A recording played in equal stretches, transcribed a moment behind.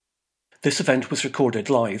This event was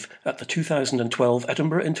recorded live at the 2012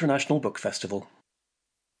 Edinburgh International Book Festival.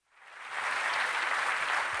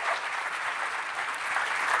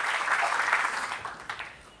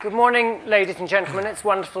 Good morning, ladies and gentlemen. It's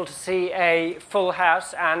wonderful to see a full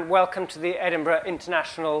house, and welcome to the Edinburgh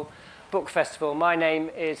International Book Festival. My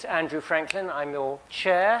name is Andrew Franklin. I'm your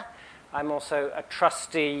chair. I'm also a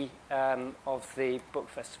trustee of the book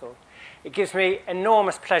festival. It gives me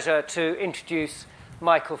enormous pleasure to introduce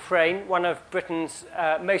Michael Frayn, one of Britain's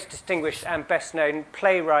most distinguished and best-known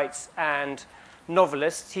playwrights and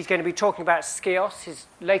novelists. He's going to be talking about Skios, his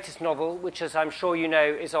latest novel, which, as I'm sure you know,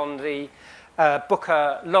 is on the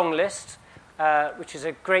Booker long list, which is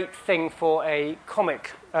a great thing for a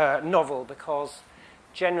comic novel, because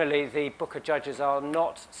generally the Booker judges are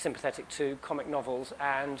not sympathetic to comic novels,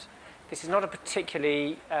 and this is not a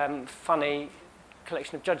particularly funny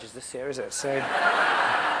collection of judges this year, is it? So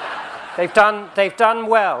they've done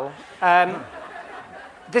well.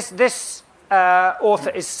 This author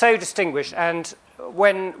is so distinguished, and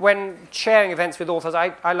when sharing events with authors,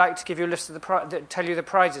 I like to give you a list of tell you the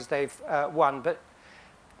prizes they've won. But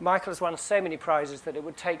Michael has won so many prizes that it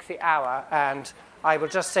would take the hour, and I will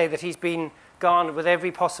just say that he's been garnered with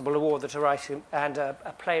every possible award that a writer and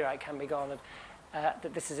a playwright can be garnered.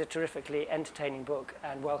 That this is a terrifically entertaining book,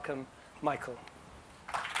 and welcome, Michael.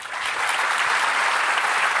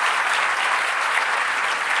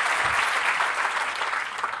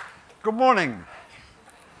 Good morning.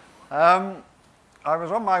 I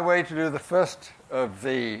was on my way to do the first of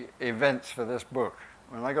the events for this book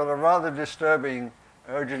when I got a rather disturbing,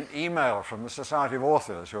 urgent email from the Society of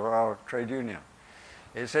Authors, who are our trade union.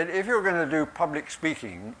 It said, if you're going to do public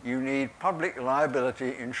speaking, you need public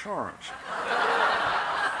liability insurance.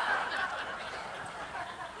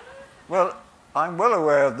 Well, I'm well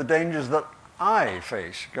aware of the dangers that I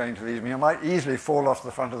face going to these meetings. I might easily fall off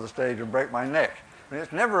the front of the stage and break my neck. And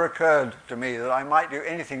it's never occurred to me that I might do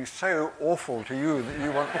anything so awful to you that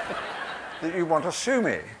you want to sue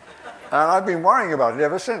me. And I've been worrying about it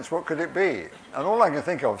ever since. What could it be? And all I can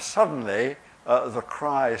think of, suddenly, the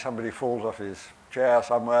cry, somebody falls off his chair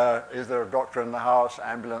somewhere, is there a doctor in the house,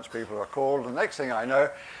 ambulance people are called, and the next thing I know,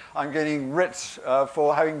 I'm getting writs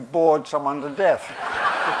for having bored someone to death.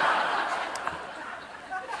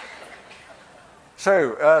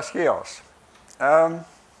 So, Skios.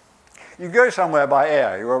 You go somewhere by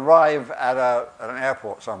air. You arrive at an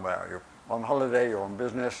airport somewhere. You're on holiday, you're on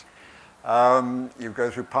business. You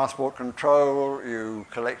go through passport control, you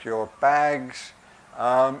collect your bags.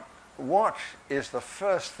 What is the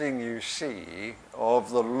first thing you see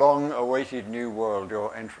of the long-awaited new world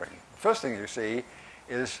you're entering? The first thing you see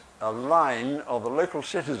is a line of the local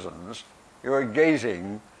citizens who are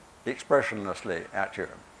gazing expressionlessly at you.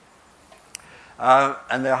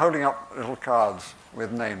 And they're holding up little cards with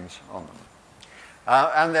names on them.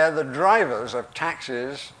 And they're the drivers of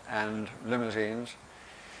taxis and limousines,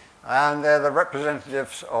 and they're the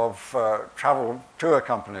representatives of travel tour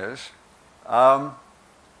companies, and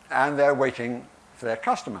they're waiting for their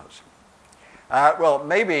customers. Well,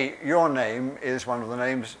 maybe your name is one of the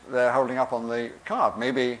names they're holding up on the card.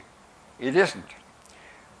 Maybe it isn't.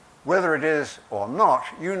 Whether it is or not,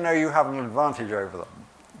 you know you have an advantage over them,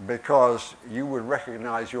 because you would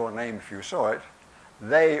recognize your name if you saw it.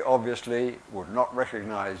 They obviously would not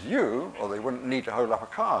recognize you, or they wouldn't need to hold up a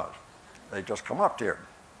card. They'd just come up to you.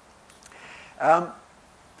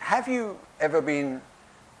 Have you ever been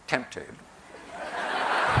tempted?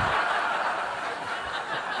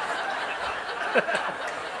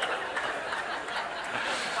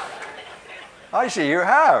 I see you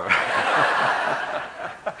have.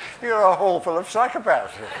 You're a hall full of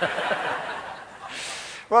psychopaths.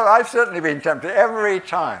 Well, I've certainly been tempted. Every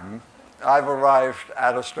time I've arrived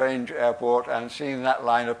at a strange airport and seen that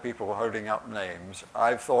line of people holding up names,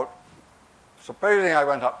 I've thought, supposing I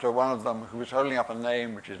went up to one of them who was holding up a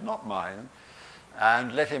name which is not mine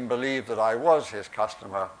and let him believe that I was his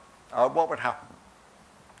customer, what would happen?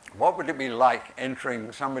 What would it be like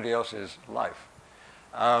entering somebody else's life?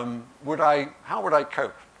 How would I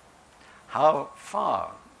cope? How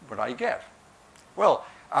far would I get? Well,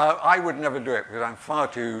 I would never do it because I'm far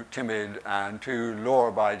too timid and too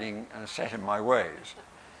law-abiding and set in my ways.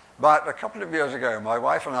 But a couple of years ago, my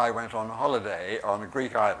wife and I went on holiday on a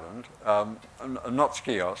Greek island, not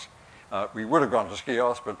Skios. We would have gone to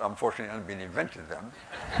Skios, but unfortunately it hadn't been invented then.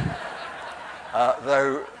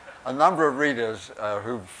 Though a number of readers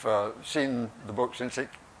who've seen the book since it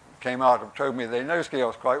came out have told me they know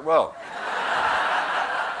Skios quite well.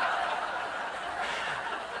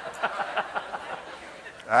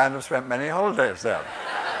 and have spent many holidays there.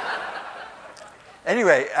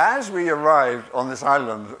 Anyway, as we arrived on this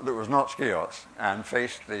island that was not Skios and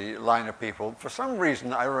faced the line of people, for some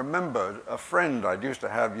reason I remembered a friend I'd used to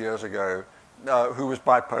have years ago who was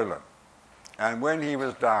bipolar. And when he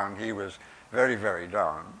was down, he was very, very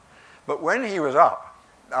down. But when he was up,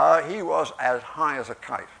 he was as high as a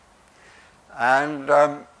kite. And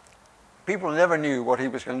people never knew what he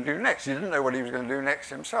was going to do next. He didn't know what he was going to do next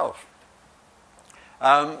himself.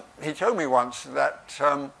 He told me once that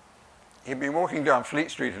he'd been walking down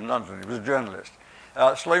Fleet Street in London. He was a journalist.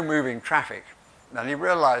 Slow-moving traffic. And he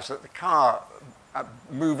realized that the car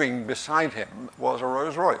moving beside him was a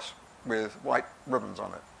Rolls-Royce with white ribbons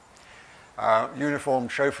on it.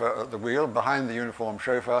 Uniformed chauffeur at the wheel. Behind the uniformed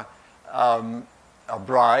chauffeur, a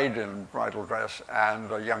bride in bridal dress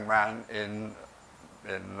and a young man in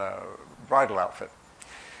bridal outfit,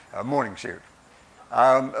 a morning suit.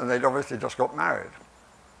 And they'd obviously just got married.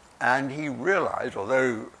 And he realized,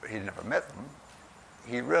 although he'd never met them,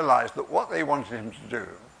 he realized that what they wanted him to do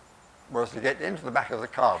was to get into the back of the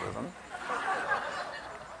car with them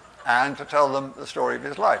and to tell them the story of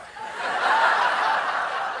his life.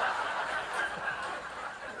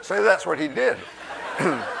 So that's what he did.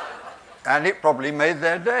 And it probably made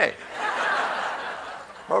their day.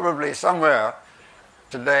 Probably somewhere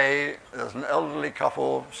today there's an elderly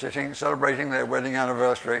couple sitting, celebrating their wedding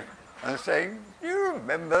anniversary, and saying, "Do you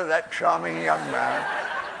remember that charming young man?"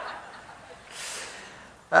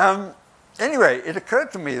 Anyway, it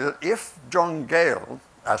occurred to me that if John Gale,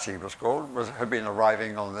 as he was called, had been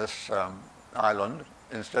arriving on this island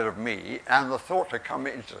instead of me, and the thought had come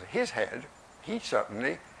into his head, he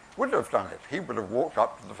certainly would have done it. He would have walked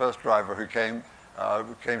up to the first driver who came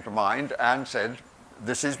to mind and said,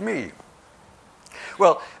 "This is me."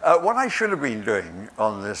 Well, what I should have been doing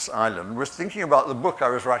on this island was thinking about the book I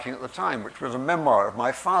was writing at the time, which was a memoir of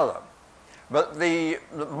my father. But the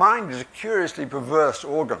mind is a curiously perverse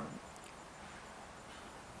organ.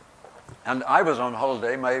 And I was on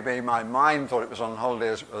holiday, maybe my mind thought it was on holiday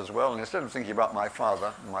as well, and instead of thinking about my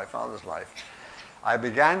father and my father's life, I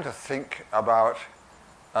began to think about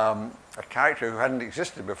a character who hadn't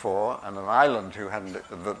existed before and an island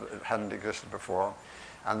that hadn't existed before.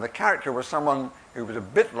 And the character was someone who was a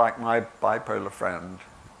bit like my bipolar friend,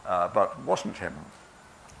 but wasn't him.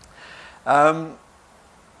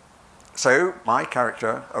 So my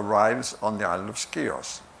character arrives on the island of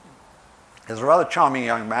Skios. He's a rather charming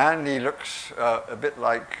young man. He looks a bit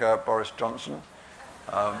like Boris Johnson,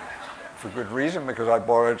 for good reason, because I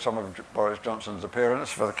borrowed some of Boris Johnson's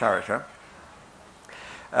appearance for the character.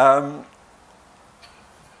 How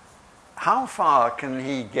far can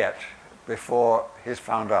he get before he's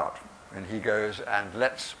found out? And he goes and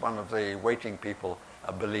lets one of the waiting people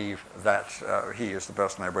believe that he is the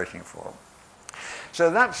person they're waiting for. So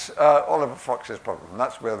that's Oliver Fox's problem.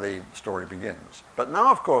 That's where the story begins. But now,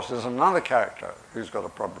 of course, there's another character who's got a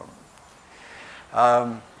problem.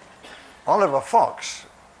 Oliver Fox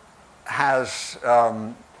has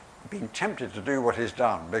been tempted to do what he's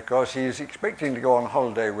done because he's expecting to go on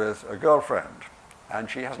holiday with a girlfriend, and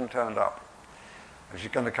she hasn't turned up. And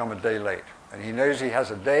she's going to come a day late. And he knows he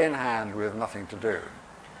has a day in hand with nothing to do.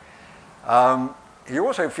 He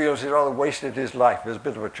also feels he's rather wasted his life. There's a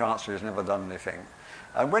bit of a chance he's never done anything.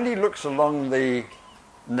 And when he looks along the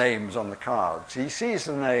names on the cards, he sees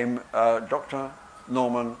the name Dr.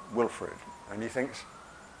 Norman Wilfrid. And he thinks,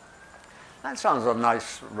 that sounds a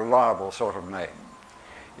nice, reliable sort of name.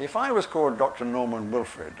 If I was called Dr. Norman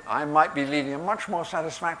Wilfrid, I might be leading a much more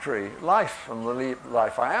satisfactory life than the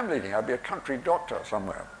life I am leading. I'd be a country doctor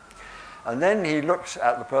somewhere. And then he looks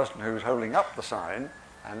at the person who's holding up the sign,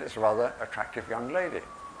 and it's a rather attractive young lady.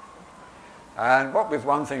 And what with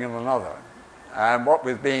one thing and another, and what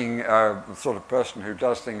with being the sort of person who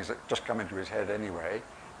does things that just come into his head anyway,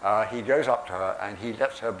 he goes up to her and he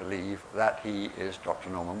lets her believe that he is Dr.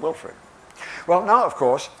 Norman Wilfrid. Well, now, of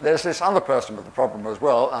course, there's this other person with the problem as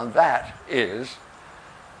well, and that is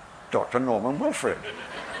Dr. Norman Wilfrid.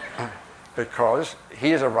 Because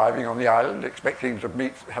he is arriving on the island expecting to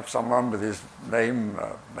have someone with his name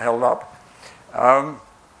held up. And,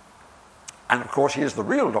 of course, he is the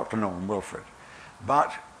real Dr. Norman Wilfrid.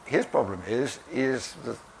 But his problem is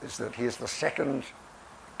that he is the second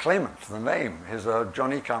claimant to the name. He's a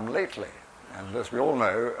Johnny-come-lately. And as we all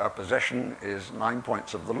know, possession is 9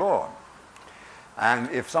 points of the law.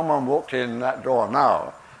 And if someone walked in that door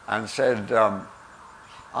now and said,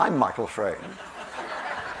 I'm Michael Frayn,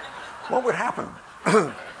 what would happen?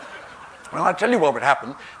 Well, I'll tell you what would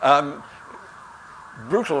happen.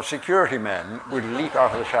 Brutal security men would leap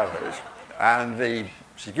out of the shadows, and the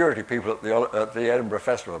security people at the Edinburgh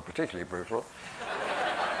Festival are particularly brutal.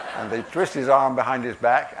 And they twist his arm behind his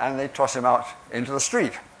back and they toss him out into the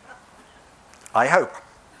street. I hope.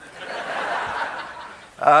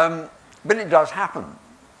 But it does happen.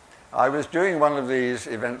 I was doing one of these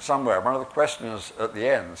events somewhere. One of the questioners at the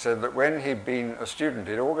end said that when he'd been a student,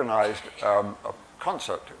 he'd organized a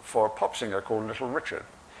concert for a pop singer called Little Richard.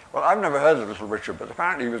 Well, I've never heard of Little Richard, but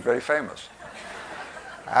apparently he was very famous.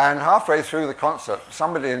 And halfway through the concert,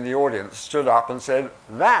 somebody in the audience stood up and said,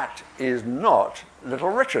 "That is not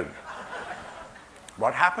Little Richard."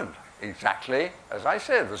 What happened? Exactly as I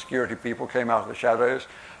said. The security people came out of the shadows,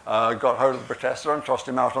 got hold of the protester and tossed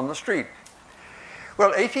him out on the street.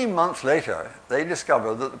 Well, 18 months later, they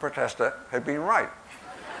discovered that the protester had been right.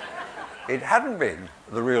 It hadn't been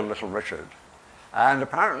the real Little Richard. And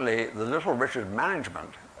apparently, the Little Richard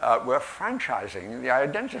management were franchising the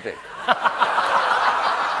identity.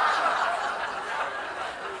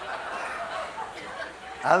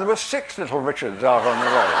 And there were 6 Little Richards out on the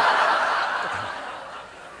road.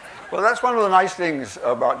 Well, that's one of the nice things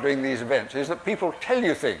about doing these events, is that people tell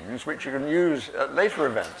you things which you can use at later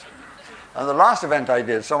events. And the last event I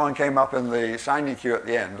did, someone came up in the signing queue at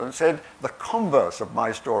the end and said the converse of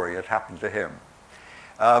my story had happened to him.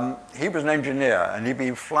 He was an engineer, and he'd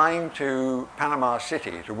been flying to Panama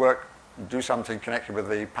City to do something connected with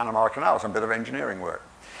the Panama Canal, some bit of engineering work.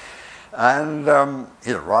 And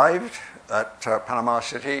he arrived at Panama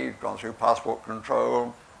City, he'd gone through passport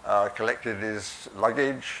control, collected his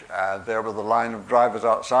luggage, and there was the line of drivers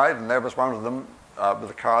outside, and there was one of them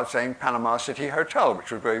with a card saying Panama City Hotel,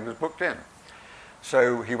 which was where he was booked in.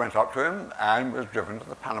 So he went up to him and was driven to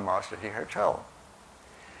the Panama City Hotel.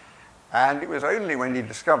 And it was only when he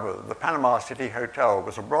discovered the Panama City Hotel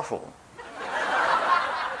was a brothel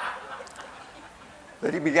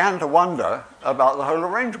that he began to wonder about the whole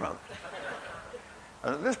arrangement.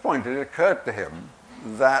 And at this point, it occurred to him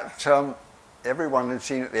that everyone he'd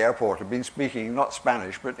seen at the airport had been speaking not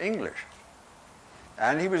Spanish, but English.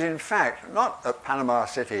 And he was, in fact, not at Panama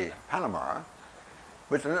City, Panama,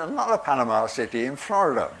 but in another Panama City in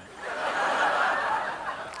Florida.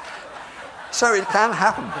 So it can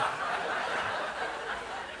happen.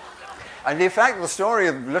 And in fact, the story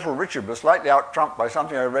of Little Richard was slightly out-trumped by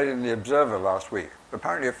something I read in The Observer last week.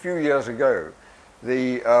 Apparently, a few years ago,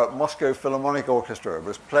 the Moscow Philharmonic Orchestra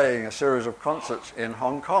was playing a series of concerts in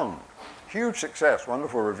Hong Kong. Huge success,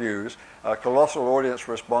 wonderful reviews, colossal audience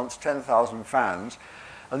response, 10,000 fans.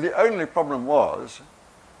 And the only problem was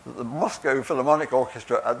that the Moscow Philharmonic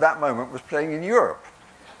Orchestra at that moment was playing in Europe.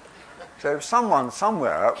 So someone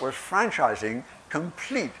somewhere was franchising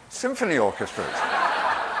complete symphony orchestras.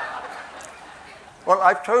 Well,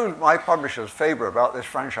 I've told my publishers Faber about this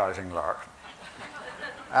franchising lark,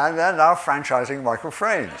 and they're now franchising Michael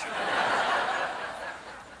Frayn's.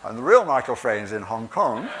 And the real Michael Frayn's in Hong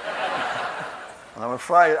Kong, and I'm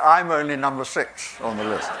afraid I'm only number 6 on the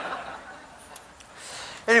list.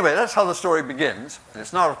 Anyway, that's how the story begins.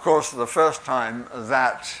 It's not, of course, the first time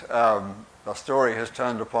that the story has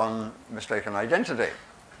turned upon mistaken identity.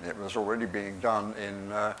 It was already being done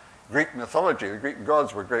in Greek mythology. The Greek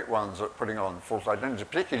gods were great ones at putting on false identities,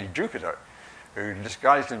 particularly Jupiter, who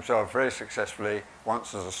disguised himself very successfully,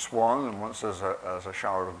 once as a swan and once as a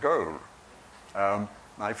shower of gold.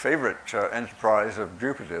 My favorite enterprise of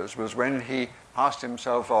Jupiter's was when he passed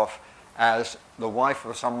himself off as the wife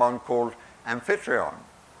of someone called Amphitryon,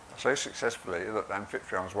 so successfully that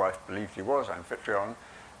Amphitryon's wife believed he was Amphitryon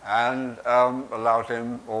and allowed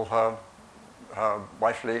him all her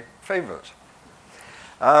wifely favors.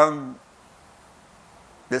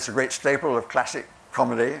 It's a great staple of classic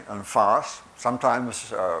comedy and farce.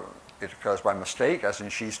 Sometimes it occurs by mistake, as in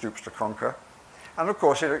She Stoops to Conquer. And of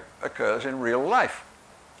course it occurs in real life.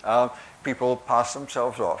 People pass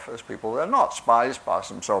themselves off as people they're not. Spies pass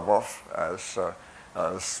themselves off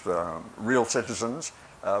as real citizens.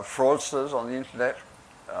 Fraudsters on the internet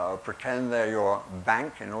pretend they're your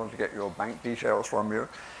bank in order to get your bank details from you.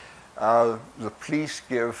 The police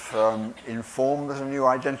inform there's a new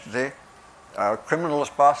identity. Criminals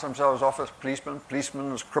pass themselves off as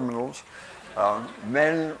policemen as criminals.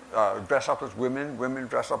 Men dress up as women, women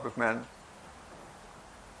dress up as men.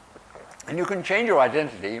 And you can change your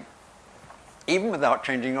identity even without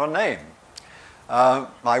changing your name.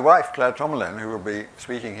 My wife, Claire Tomerlin, who will be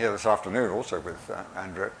speaking here this afternoon, also with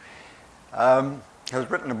Andrew, has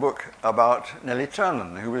written a book about Nellie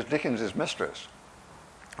Ternan, who was Dickens's mistress.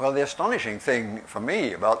 Well, the astonishing thing for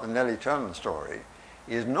me about the Nellie Ternan story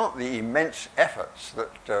is not the immense efforts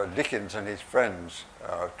that Dickens and his friends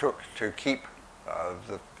took to keep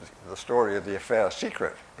the story of the affair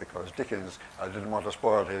secret, because Dickens didn't want to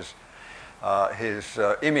spoil his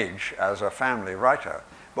image as a family writer.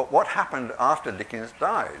 But what happened after Dickens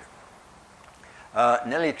died?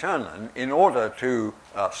 Nellie Tiernan, in order to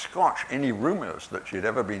scotch any rumours that she'd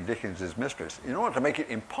ever been Dickens's mistress, in order to make it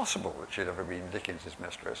impossible that she'd ever been Dickens's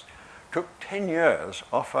mistress, took 10 years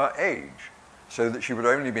off her age, so that she would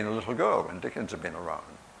have only been a little girl when Dickens had been around.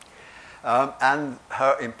 And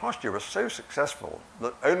her imposture was so successful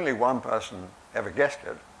that only one person ever guessed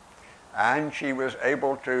it, and she was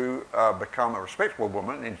able to become a respectable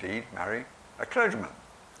woman, indeed marry a clergyman.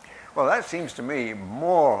 Well, that seems to me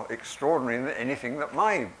more extraordinary than anything that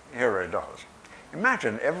my hero does.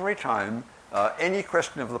 Imagine every time any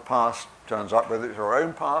question of the past turns up, whether it's your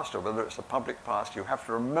own past or whether it's the public past, you have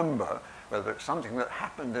to remember whether it's something that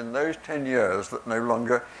happened in those 10 years that no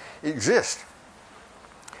longer exist.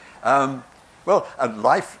 And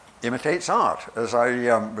life imitates art. As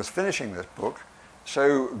I was finishing this book,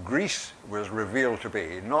 so Greece was revealed to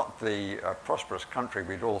be not the prosperous country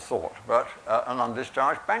we'd all thought, but an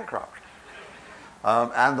undischarged bankrupt.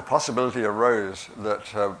 And the possibility arose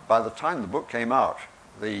that by the time the book came out,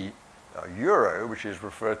 the euro, which is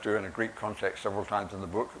referred to in a Greek context several times in the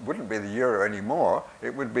book, wouldn't be the euro anymore,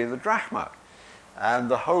 it would be the drachma.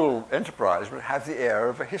 And the whole enterprise would have the air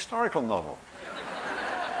of a historical novel.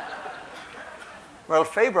 Well,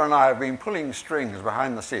 Faber and I have been pulling strings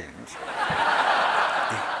behind the scenes.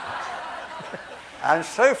 And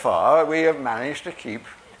so far, we have managed to keep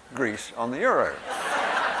Greece on the euro.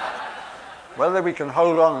 Whether we can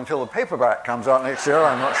hold on until the paperback comes out next year,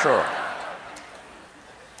 I'm not sure.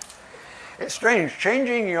 It's strange.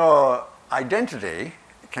 Changing your identity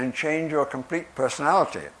can change your complete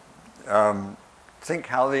personality. Think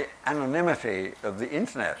how the anonymity of the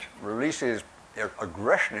internet releases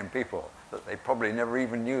aggression in people that they probably never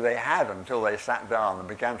even knew they had until they sat down and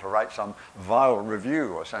began to write some vile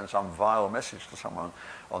review or send some vile message to someone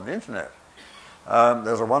on the internet.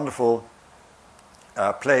 There's a wonderful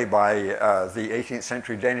play by the 18th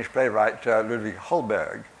century Danish playwright Ludwig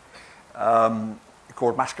Holberg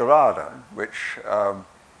called Maskerade, which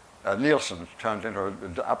Nielsen turned into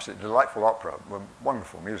an absolutely delightful opera with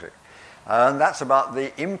wonderful music. And that's about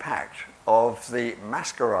the impact of the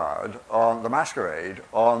masquerade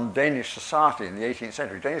on Danish society in the 18th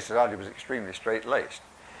century. Danish society was extremely straight-laced.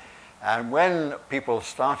 And when people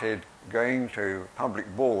started going to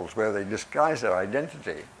public balls where they disguised their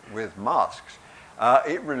identity with masks,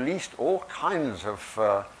 it released all kinds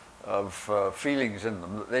of feelings in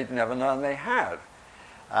them that they'd never known they had.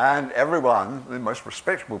 And everyone, the most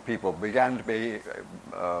respectable people, began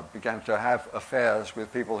to have affairs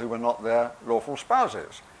with people who were not their lawful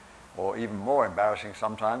spouses. Or even more embarrassing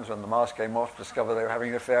sometimes, when the mask came off, to discover they were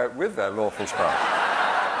having an affair with their lawful spouse.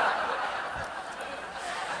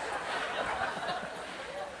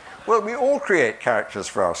 Well, we all create characters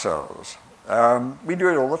for ourselves. We do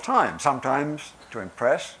it all the time, sometimes to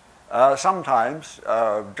impress, sometimes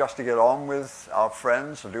just to get on with our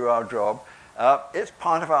friends and do our job. It's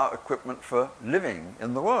part of our equipment for living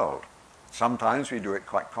in the world. Sometimes we do it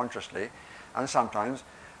quite consciously, and sometimes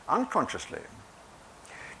unconsciously.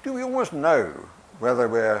 Do we always know whether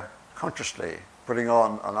we're consciously putting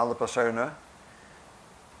on another persona?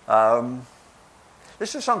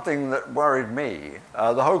 This is something that worried me.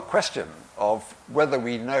 The whole question of whether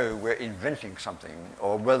we know we're inventing something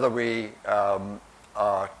or whether we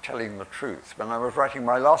are telling the truth. When I was writing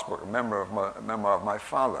my last book, a memoir of my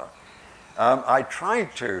father, I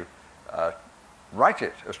tried to write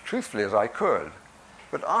it as truthfully as I could.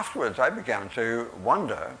 But afterwards, I began to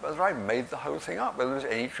wonder whether I made the whole thing up, whether there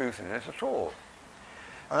was any truth in it at all.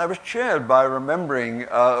 And I was cheered by remembering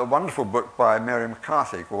a wonderful book by Mary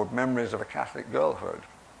McCarthy called Memories of a Catholic Girlhood.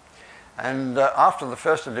 And after the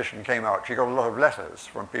first edition came out, she got a lot of letters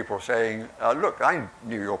from people saying, look, I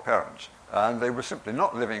knew your parents, and they were simply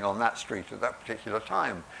not living on that street at that particular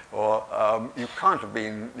time. Or you can't have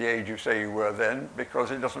been the age you say you were then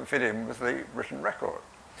because it doesn't fit in with the written record.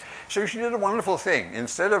 So she did a wonderful thing.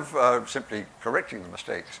 Instead of simply correcting the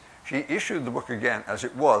mistakes, she issued the book again as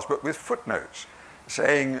it was, but with footnotes,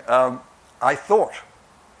 saying, I thought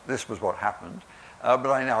this was what happened, but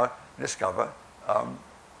I now discover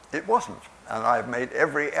it wasn't. And I've made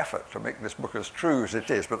every effort to make this book as true as it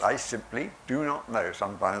is, but I simply do not know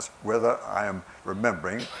sometimes whether I am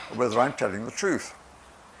remembering or whether I'm telling the truth.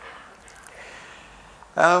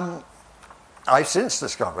 I've since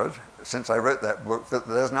discovered, since I wrote that book, that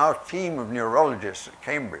there's now a team of neurologists at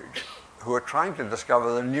Cambridge who are trying to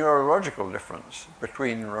discover the neurological difference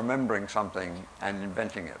between remembering something and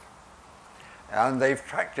inventing it. And they've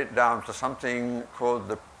tracked it down to something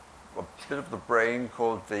called a bit of the brain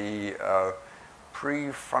called the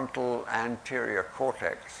prefrontal anterior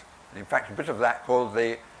cortex. And in fact, a bit of that called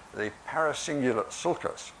the the paracingulate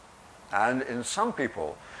sulcus. And in some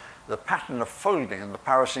people, the pattern of folding in the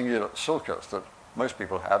paracingulate sulcus that most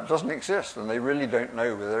people have doesn't exist, and they really don't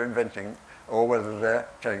know whether they're inventing or whether they're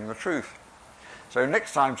telling the truth. So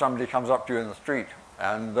next time somebody comes up to you in the street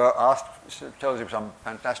and tells you some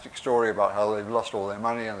fantastic story about how they've lost all their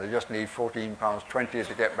money and they just need £14.20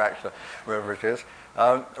 to get back to wherever it is,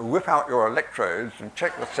 whip out your electrodes and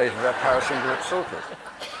check the state of their paracingulate sulcus.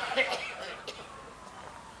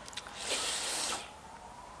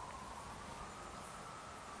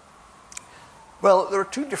 Well, there are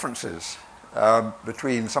two differences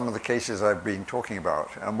between some of the cases I've been talking about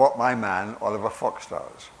and what my man, Oliver Fox,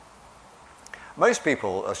 does. Most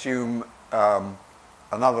people assume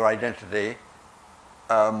another identity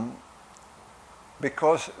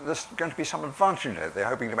because there's going to be some advantage in it. They're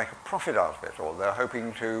hoping to make a profit out of it, or they're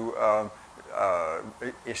hoping to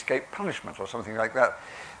escape punishment or something like that.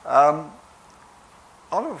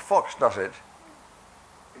 Oliver Fox does it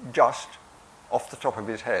just off the top of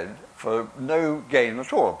his head for no gain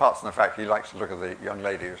at all, apart from the fact he likes to look at the young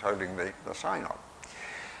lady who's holding the sign up.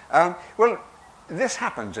 Well, this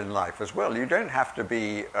happens in life as well. You don't have to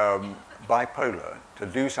be bipolar to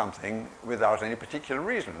do something without any particular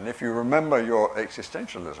reason. And if you remember your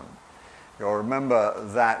existentialism, you'll remember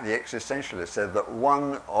that the existentialist said that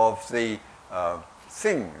one of the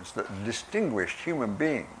things that distinguished human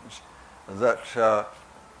beings, that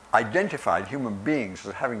identified human beings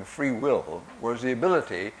as having free will, was the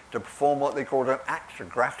ability to perform what they called an acte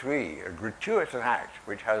gratuit, a gratuitous act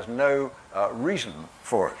which has no reason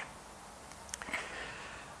for it.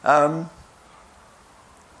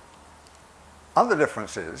 Other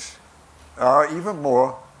differences are even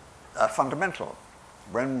more fundamental.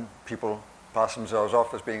 When people pass themselves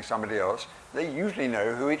off as being somebody else, they usually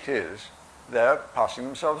know who it is they're passing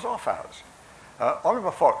themselves off as.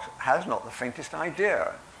 Oliver Fox has not the faintest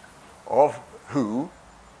idea of who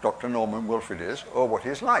Dr. Norman Wilfred is or what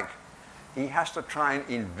he's like. He has to try and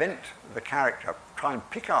invent the character, try and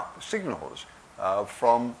pick up signals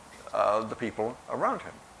from the people around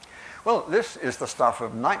him. Well, this is the stuff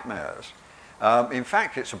of nightmares. In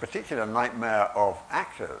fact, it's a particular nightmare of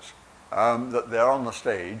actors that they're on the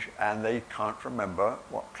stage and they can't remember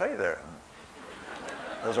what play they're in.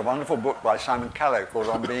 There's a wonderful book by Simon Callow called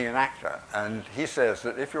On Being an Actor, and he says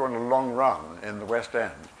that if you're on a long run in the West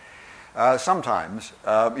End, sometimes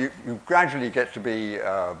you gradually get to be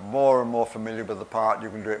more and more familiar with the part, you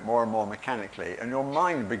can do it more and more mechanically, and your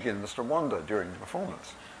mind begins to wander during the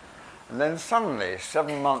performance. And then suddenly,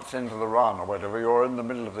 7 months into the run or whatever, you're in the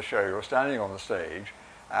middle of the show, you're standing on the stage,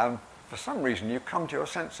 and for some reason you come to your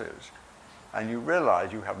senses, and you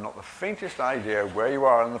realize you have not the faintest idea where you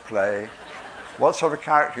are in the play, what sort of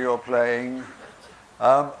character you're playing,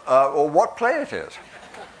 or what play it is.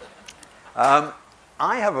 I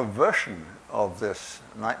have a version of this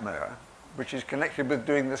nightmare which is connected with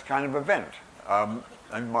doing this kind of event.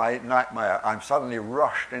 In my nightmare, I'm suddenly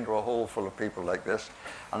rushed into a hall full of people like this,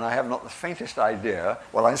 and I have not the faintest idea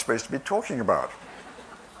what I'm supposed to be talking about.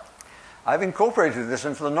 I've incorporated this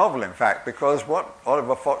into the novel, in fact, because what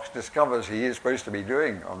Oliver Fox discovers he is supposed to be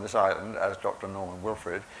doing on this island as Dr. Norman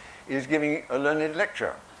Wilfred is giving a learned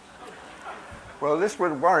lecture. Well, this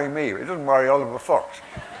would worry me. It doesn't worry Oliver Fox,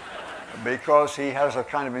 because he has a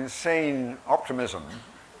kind of insane optimism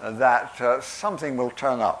that something will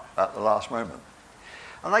turn up at the last moment.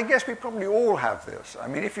 And I guess we probably all have this. I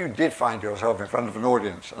mean, if you did find yourself in front of an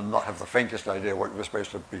audience and not have the faintest idea what you were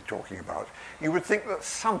supposed to be talking about, you would think that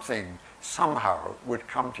something, somehow, would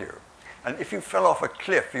come to you. And if you fell off a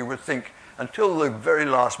cliff, you would think, until the very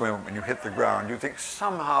last moment when you hit the ground, you think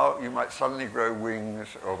somehow you might suddenly grow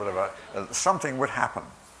wings or whatever, something would happen.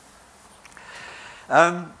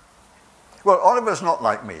 Well, Oliver's not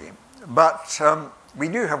like me, but we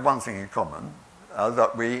do have one thing in common,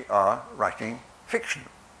 that we are writing fiction.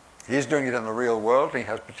 He's doing it in the real world. He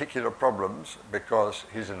has particular problems because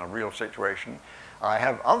he's in a real situation. I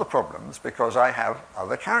have other problems because I have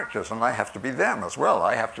other characters, and I have to be them as well.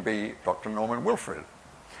 I have to be Dr. Norman Wilfred.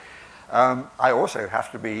 I also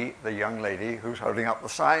have to be the young lady who's holding up the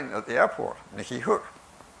sign at the airport, Nicky Hook.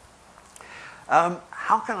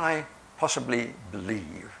 How can I possibly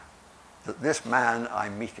believe that this man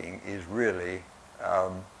I'm meeting is really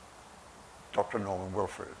Dr. Norman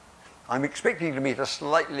Wilfred? I'm expecting to meet a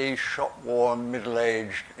slightly shop-worn,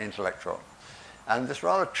 middle-aged intellectual, and this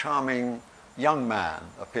rather charming young man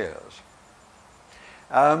appears.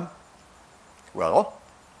 Well,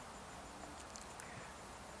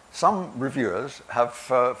 some reviewers have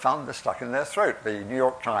found this stuck in their throat. The New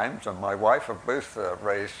York Times and my wife have both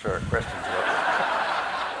raised questions about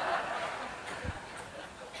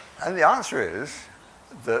it. And the answer is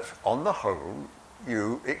that, on the whole,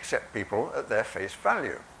 you accept people at their face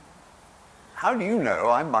value. How do you know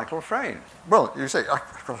I'm Michael Frayn? Well, you say,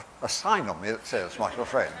 I've got a sign on me that says Michael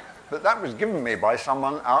Frayn, but that was given me by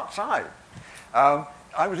someone outside.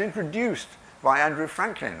 I was introduced by Andrew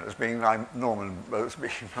Franklin as being Michael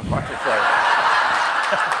Frayn.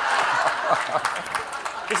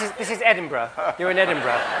 This is Edinburgh. You're in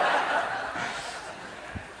Edinburgh.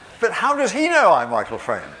 But how does he know I'm Michael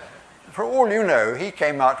Frayn? For all you know, he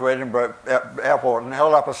came out to Edinburgh Airport and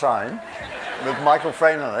held up a sign with Michael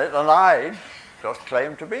Frayn on it, and I just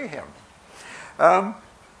claimed to be him.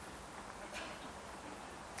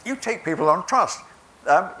 You take people on trust.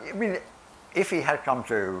 I mean, if he had come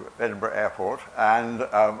to Edinburgh Airport and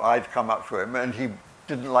I'd come up to him and he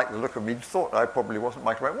didn't like the look of me, he'd thought I probably wasn't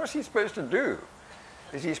Michael Frayn, what's he supposed to do?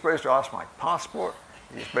 Is he supposed to ask my passport?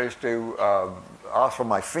 Is he supposed to ask for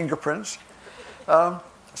my fingerprints?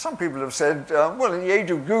 Some people have said, well, in the age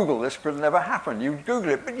of Google, this could never happen. You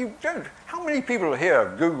Google it, but you don't. How many people here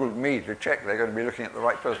have Googled me to check they're going to be looking at the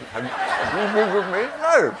right person? Have you Googled me?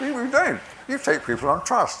 No, people don't. You take people on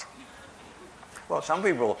trust. Well, some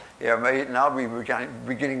people here may now be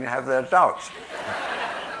beginning to have their doubts.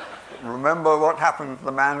 Remember what happened to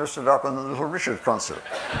the man who stood up in the Little Richard concert.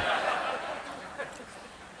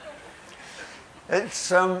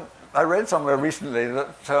 I read somewhere recently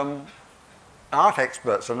that art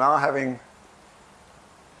experts are now having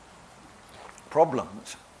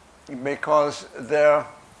problems because the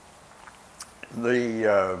value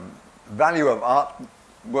of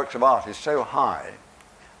works of art is so high,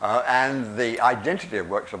 and the identity of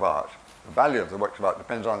works of art, the value of the works of art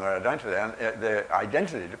depends on their identity, and their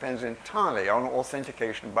identity depends entirely on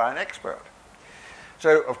authentication by an expert.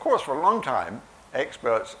 So, of course, for a long time,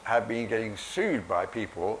 experts have been getting sued by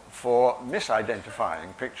people for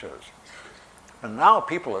misidentifying pictures. And now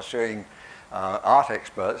people are suing art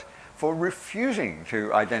experts for refusing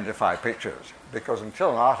to identify pictures, because until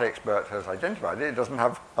an art expert has identified it, it doesn't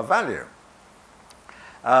have a value.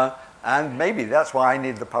 And maybe that's why I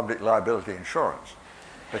need the public liability insurance,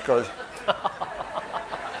 because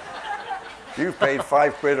you've paid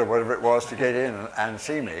 £5 or whatever it was to get in and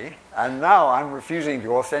see me, and now I'm refusing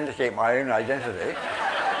to authenticate my own identity.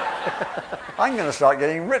 I'm going to start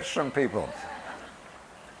getting rich from people.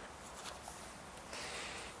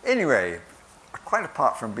 Anyway, quite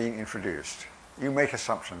apart from being introduced, you make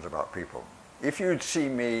assumptions about people. If you'd see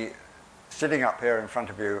me sitting up here in front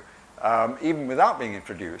of you, even without being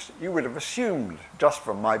introduced, you would have assumed, just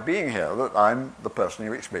from my being here, that I'm the person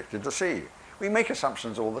you expected to see. We make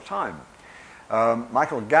assumptions all the time.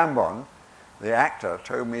 Michael Gambon, the actor,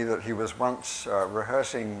 told me that he was once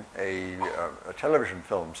rehearsing a television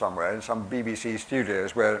film somewhere in some BBC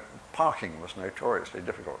studios where parking was notoriously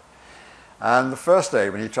difficult. And the first day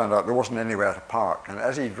when he turned up, there wasn't anywhere to park. And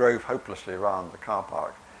as he drove hopelessly around the car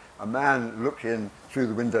park, a man looked in through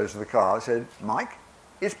the windows of the car and said, "Mike?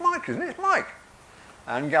 It's Mike, isn't it? It's Mike."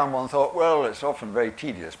 And Gambon thought, well, it's often very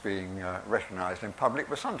tedious being recognised in public,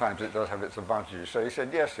 but sometimes it does have its advantages. So he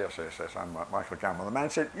said, yes, I'm Michael Gambon. The man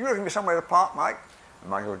said, "You looking for somewhere to park, Mike?" And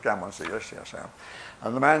Michael Gambon said, yes, I am.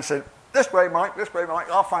 And the man said, this way, Mike,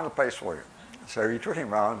 I'll find a place for you." So he took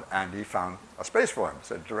him round and he found a space for him.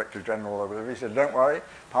 Said Director General or whatever. He said, "Don't worry,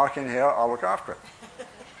 park in here, I'll look after it."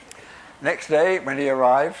 Next day, when he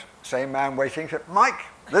arrived, same man waiting, said, "Mike,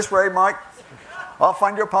 this way, Mike. I'll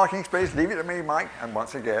find your parking space, leave it to me, Mike." And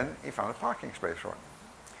once again, he found a parking space for him.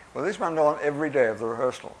 Well, this went on every day of the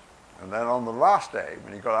rehearsal. And then on the last day,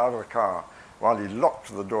 when he got out of the car, while he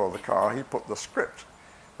locked the door of the car, he put the script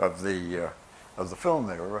of the film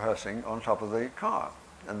they were rehearsing on top of the car.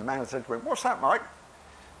 And the man said to him, "What's that, Mike?"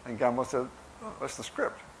 And Gambon said, "Oh, that's the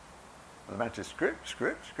script." And the man said,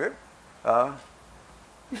 Script?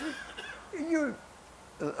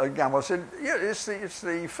 Gambon said, "Yeah, it's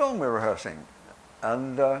the film we're rehearsing."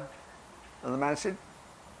 And the man said,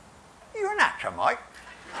 "You're an actor, Mike?"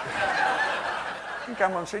 And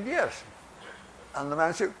Gambon said, "Yes." And the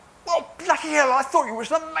man said, "Well, bloody hell, I thought you was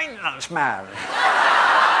the maintenance man."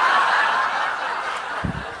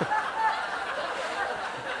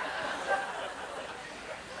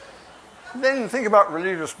 Then think about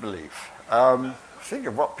religious belief. Think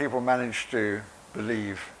of what people manage to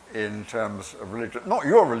believe in terms of religion. Not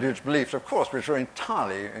your religious beliefs, of course, which are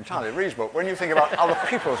entirely reasonable. When you think about other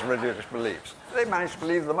people's religious beliefs, they manage to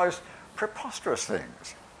believe the most preposterous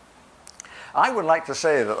things. I would like to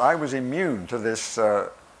say that I was immune to this kind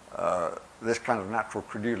of natural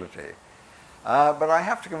credulity. But I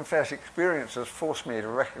have to confess, experience has forced me to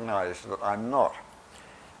recognize that I'm not.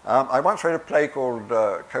 I once read a play called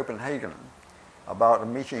Copenhagen, about a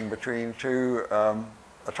meeting between two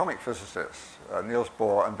atomic physicists, Niels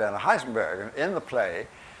Bohr and Werner Heisenberg. And in the play,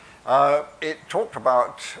 it talked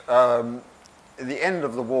about the end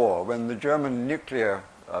of the war when the German nuclear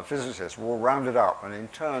physicists were all rounded up and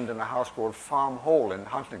interned in a house called Farm Hall in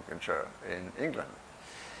Huntingdonshire in England.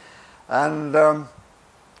 And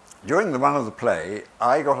during the run of the play,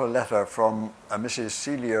 I got a letter from Mrs.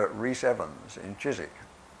 Celia Rees-Evans in Chiswick,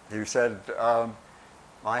 who said,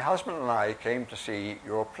 my husband and I came to see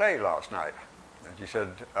your play last night. And she said,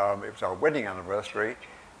 it was our wedding anniversary,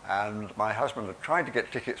 and my husband had tried to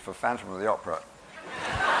get tickets for Phantom of the Opera.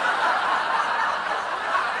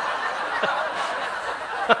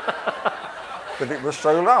 But it was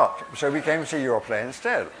sold out, so we came to see your play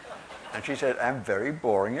instead. And she said, and very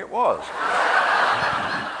boring it was.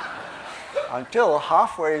 Until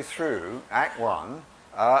halfway through Act One,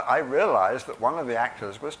 I realized that one of the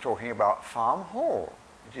actors was talking about Farm Hall.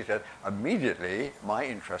 She said, immediately my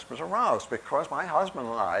interest was aroused because my husband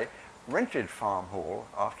and I rented Farm Hall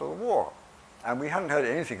after the war. And we hadn't heard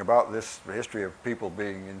anything about this, the history of people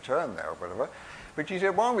being interned there or whatever. But she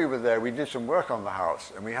said, while we were there, we did some work on the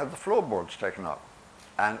house and we had the floorboards taken up.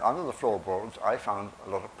 And under the floorboards, I found a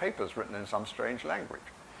lot of papers written in some strange language.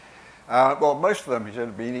 Well, most of them, he said,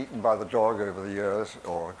 had been eaten by the dog over the years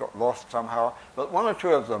or got lost somehow. But one or two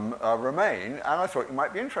of them remain, and I thought you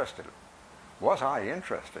might be interested. Was I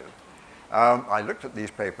interested? I looked at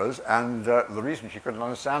these papers, and the reason she couldn't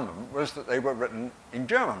understand them was that they were written in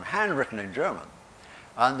German, handwritten in German.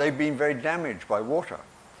 And they'd been very damaged by water.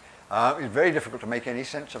 It was very difficult to make any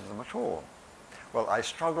sense of them at all. Well, I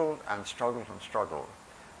struggled and struggled and struggled.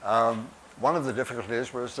 One of the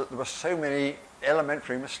difficulties was that there were so many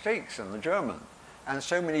elementary mistakes in the German, and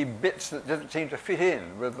so many bits that didn't seem to fit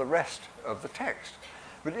in with the rest of the text.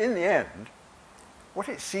 But in the end, what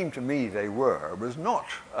it seemed to me they were was not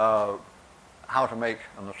how to make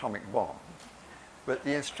an atomic bomb, but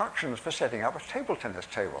the instructions for setting up a table tennis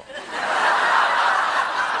table.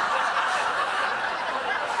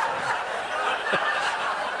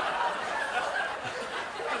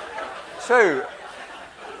 So,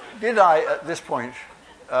 did I, at this point,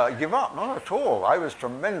 give up? Not at all. I was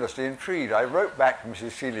tremendously intrigued. I wrote back to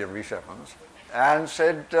Mrs. Celia Rees-Evans and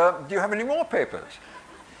said, do you have any more papers?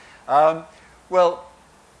 Well,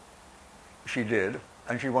 she did,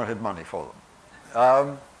 and she wanted money for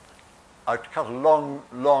them. I cut a long,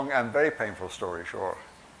 long and very painful story short.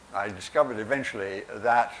 I discovered eventually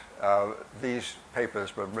that these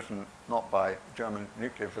papers were written not by German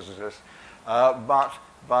nuclear physicists, but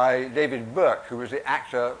by David Burke, who was the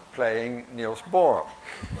actor playing Niels Bohr.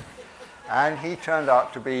 And he turned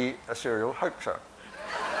out to be a serial hoaxer.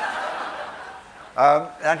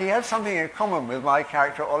 And he had something in common with my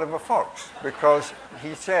character Oliver Fox, because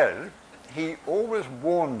he said he always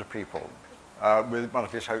warned people with one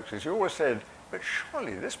of his hoaxes. He always said, but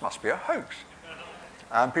surely this must be a hoax.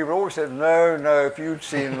 And people always said, no, no, if you'd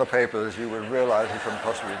seen the papers, you would realize it couldn't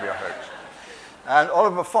possibly be a hoax. And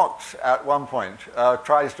Oliver Fox, at one point,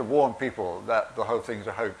 tries to warn people that the whole thing's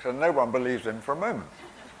a hoax, and no one believes him for a moment.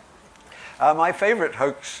 My favorite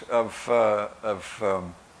hoax of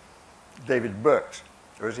David Burke's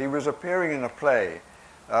was he was appearing in a play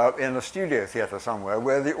in a studio theatre somewhere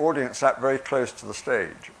where the audience sat very close to the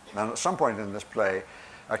stage. And at some point in this play,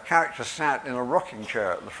 a character sat in a rocking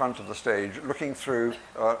chair at the front of the stage looking through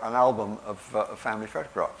an album of family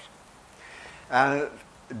photographs. And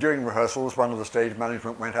during rehearsals, one of the stage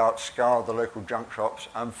management went out, scoured the local junk shops,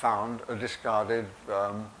 and found a discarded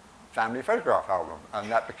family photograph album, and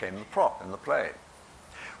that became the prop in the play.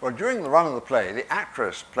 Well, during the run of the play, the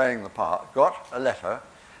actress playing the part got a letter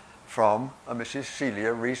from a Mrs.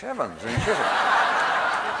 Celia Rees-Evans in Chiswick.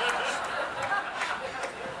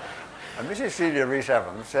 And Mrs. Celia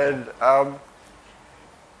Rees-Evans said,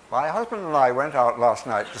 my husband and I went out last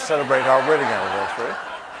night to celebrate our wedding anniversary.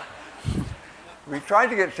 We tried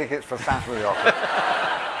to get tickets for Phantom of the Opera,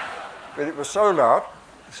 but it was sold out,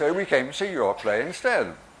 so we came to see your play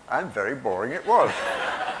instead. And very boring it was.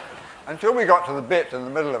 Until we got to the bit in the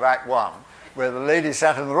middle of Act One, where the lady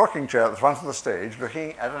sat in the rocking chair at the front of the stage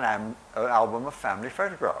looking at an album of family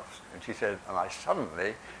photographs. And she said, and I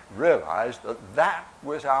suddenly realized that that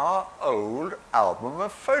was our old album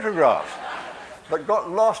of photographs that got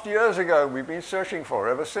lost years ago. We've been searching for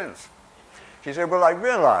ever since. She said, well, I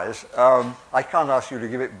realize I can't ask you to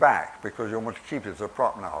give it back because you'll want to keep it as a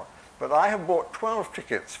prop now, but I have bought 12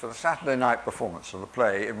 tickets for the Saturday night performance of the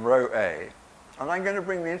play in row A, and I'm going to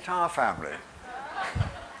bring the entire family.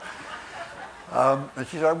 And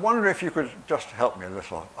she said, I wonder if you could just help me a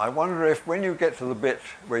little. I wonder if when you get to the bit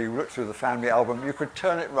where you look through the family album, you could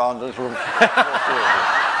turn it round a little more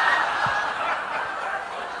forward.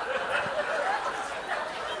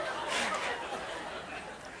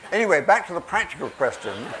 Anyway, back to the practical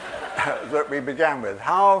question that we began with.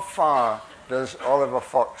 How far does Oliver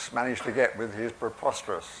Fox manage to get with his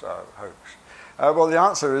preposterous hoax? Well, the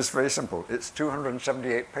answer is very simple. It's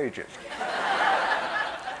 278 pages.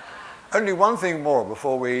 Only one thing more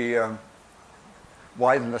before we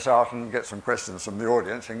widen this out and get some questions from the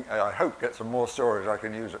audience, and I hope get some more stories I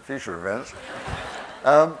can use at future events.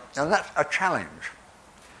 And that's a challenge.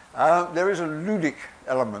 There is a ludic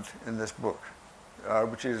element in this book,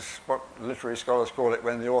 which is what literary scholars call it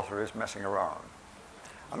when the author is messing around.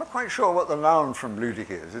 I'm not quite sure what the noun from ludic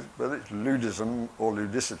is, whether it's ludism or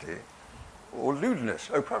ludicity, or lewdness.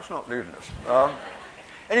 Oh, perhaps not lewdness.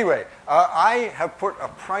 Anyway, I have put a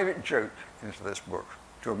private joke into this book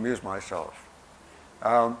to amuse myself.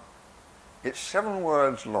 It's 7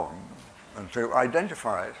 words long, and to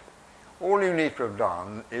identify it, all you need to have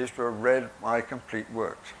done is to have read my complete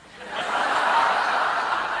works.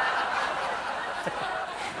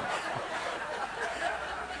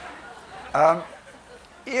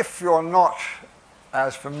 If you're not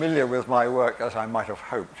as familiar with my work as I might have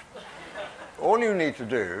hoped, all you need to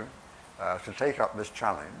do to take up this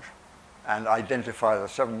challenge and identify the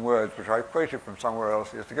 7 words which I quoted from somewhere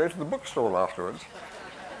else is to go to the bookstall afterwards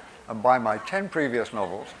and buy my 10 previous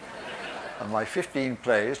novels and my 15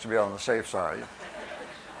 plays to be on the safe side,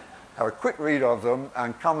 have a quick read of them,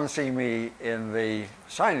 and come and see me in the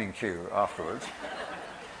signing queue afterwards.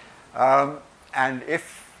 And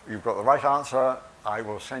if you've got the right answer, I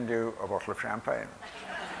will send you a bottle of champagne.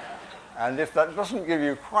 And if that doesn't give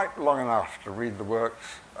you quite long enough to read the works,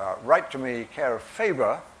 write to me, care of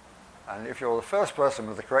Faber, and if you're the first person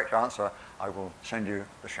with the correct answer, I will send you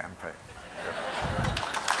the champagne. Yep.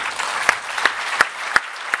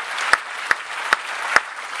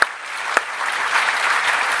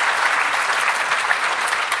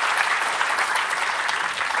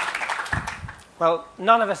 Well,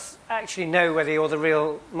 none of us actually know whether you're the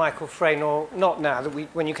real Michael Frayn or not now.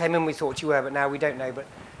 When you came in, we thought you were, but now we don't know. But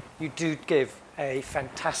you do give a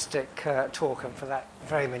fantastic talk, and for that,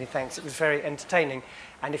 very many thanks. It was very entertaining.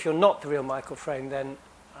 And if you're not the real Michael Frayn, then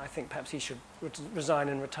I think perhaps he should resign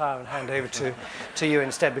and retire and hand over to you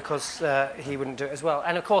instead, because he wouldn't do it as well.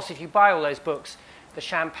 And, of course, if you buy all those books, the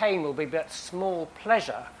champagne will be but small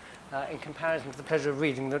pleasure in comparison to the pleasure of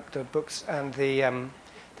reading the books and the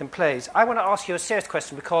plays. I want to ask you a serious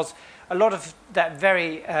question, because a lot of that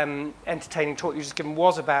very entertaining talk you just given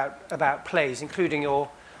was about plays, including your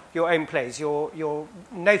own plays. You're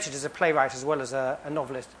noted as a playwright as well as a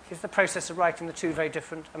novelist. Is the process of writing the two very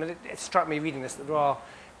different? I mean, it struck me reading this that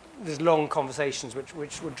there's long conversations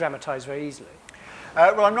which would dramatise very easily.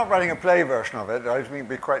 Well, I'm not writing a play version of it. I think it'd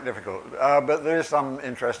be quite difficult. But there is some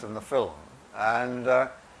interest in the film. And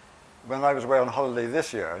when I was away on holiday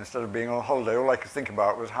this year, instead of being on holiday, all I could think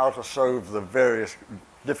about was how to solve the various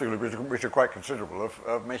difficulties, which are quite considerable,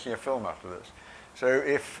 of making a film after this. So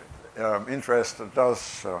if interest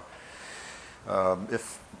does,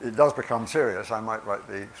 if it does become serious, I might write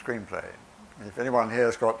the screenplay. If anyone here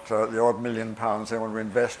has got the odd £1 million they want to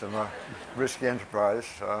invest in a risky enterprise,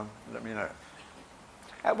 let me know.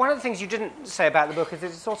 One of the things you didn't say about the book is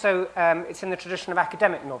it's also it's in the tradition of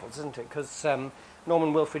academic novels, isn't it? Because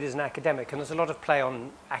Norman Wilfrid is an academic, and there's a lot of play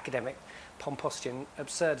on academic pomposity and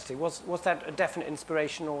absurdity. Was that a definite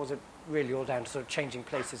inspiration, or was it really all down to sort of changing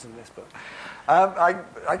places in this book?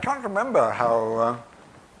 I can't remember how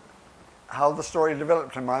the story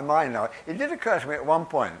developed in my mind now. It did occur to me at one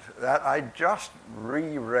point that I just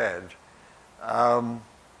reread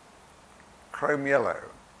Chrome Yellow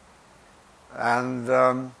and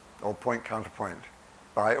or Point Counterpoint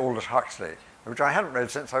by Aldous Huxley, which I hadn't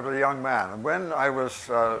read since I was a young man. And when I was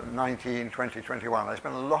 19, 20, 21, I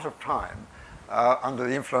spent a lot of time under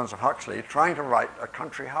the influence of Huxley trying to write a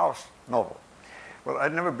country house novel. Well,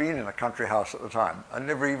 I'd never been in a country house at the time. I'd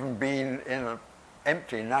never even been in an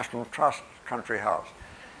empty National Trust country house.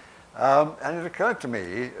 And it occurred to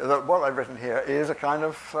me that what I've written here is a kind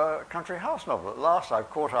of country house novel. At last I've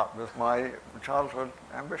caught up with my childhood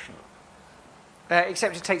ambition.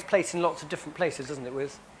 Except it takes place in lots of different places, doesn't it?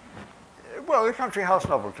 Well, the country house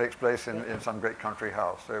novel takes place in some great country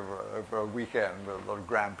house over a weekend with a lot of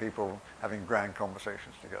grand people having grand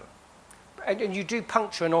conversations together. And you do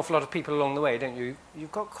puncture an awful lot of people along the way, don't you?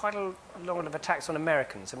 You've got quite a lot of attacks on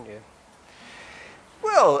Americans, haven't you?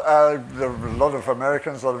 Well, there are a lot of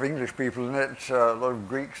Americans, a lot of English people in it, a lot of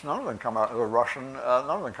Greeks. None of them come out, or Russian. None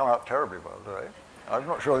of them come out terribly well, do they? I'm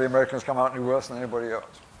not sure the Americans come out any worse than anybody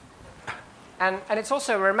else. And it's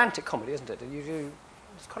also a romantic comedy, isn't it? There's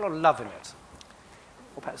quite a lot of love in it.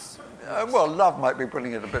 Or perhaps... well, love might be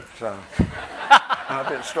putting it a bit a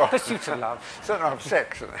bit strong. Pursuit of love. Certain amount of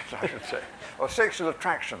sex in it, I should say. Or sexual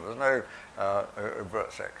attraction. There's no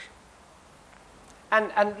overt sex.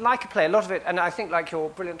 And like a play, a lot of it, and I think like your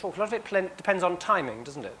brilliant talk, a lot of it depends on timing,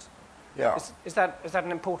 doesn't it? Yeah. Is that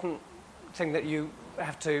an important thing that you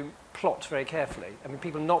have to plot very carefully? I mean,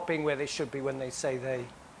 people not being where they should be when they say they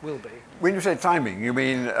will be. When you say timing, you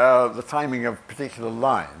mean the timing of particular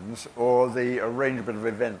lines or the arrangement of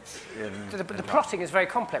events in... The plotting is very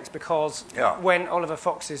complex because when Oliver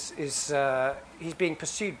Fox is he's being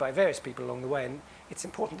pursued by various people along the way, and it's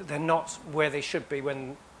important that they're not where they should be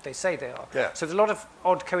when they say they are. Yeah. So there's a lot of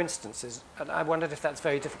odd coincidences, and I wondered if that's a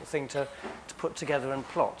very difficult thing to put together and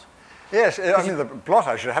plot. Yes, I mean, the plot,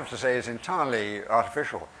 I should have to say, is entirely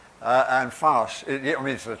artificial. And farce,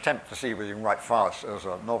 it's an attempt to see whether you can write farce as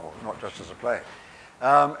a novel, not just as a play.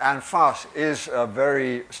 And farce is a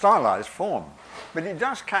very stylized form, but it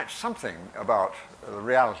does catch something about the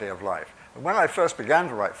reality of life. And when I first began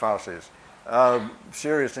to write farces,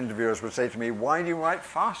 serious interviewers would say to me, "Why do you write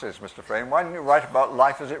farces, Mr. Frayne? Why don't you write about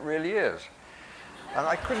life as it really is?" And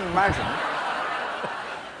I couldn't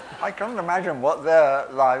imagine what their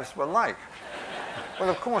lives were like. Well,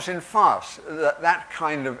 of course, in farce, that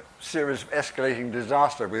kind of series of escalating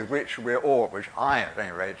disaster with which which I, at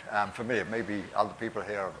any rate, am familiar, maybe other people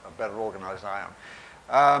here are better organized than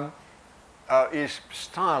I am, is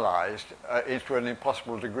stylized to an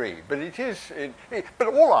impossible degree. But but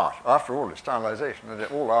all art, after all, is stylization, and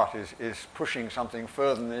all art is pushing something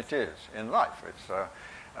further than it is in life.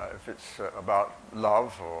 If it's about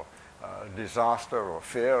love or disaster or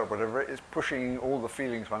fear or whatever, it's pushing all the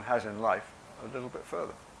feelings one has in life a little bit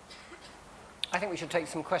further. I think we should take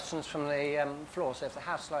some questions from the floor, so if the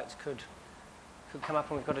house lights could come up,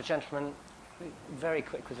 and we've got a gentleman very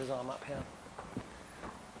quick with his arm up here.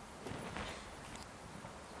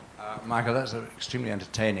 Michael, that's extremely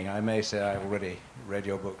entertaining. I may say I've already read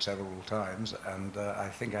your book several times, and I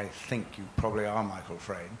think you probably are Michael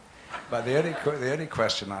Frayn. But the only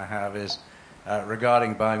question I have is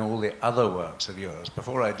regarding buying all the other works of yours.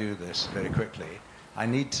 Before I do this, very quickly, I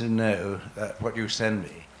need to know that what you send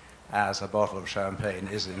me as a bottle of champagne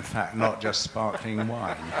is in fact not just sparkling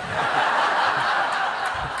wine.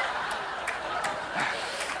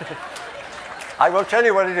 I will tell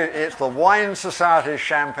you what it is. It's the Wine Society's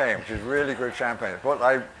champagne, which is really good champagne. It's what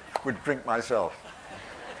I would drink myself.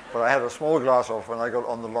 But I had a small glass of when I got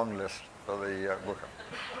on the long list for the Booker.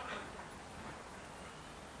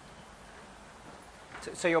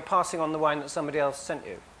 So you're passing on the wine that somebody else sent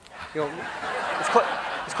you?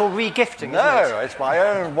 It's called re-gifting, isn't it? No, it's my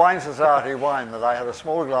own Wine Society wine that I had a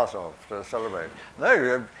small glass of to celebrate.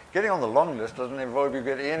 No, getting on the long list doesn't involve you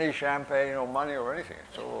getting any champagne or money or anything.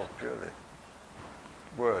 It's all purely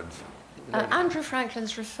words. Andrew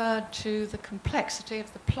Franklin's referred to the complexity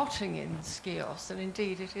of the plotting in Skios, and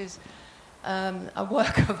indeed it is a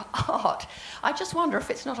work of art. I just wonder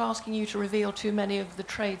if it's not asking you to reveal too many of the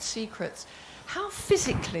trade secrets. How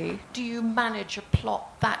physically do you manage a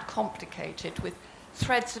plot that complicated with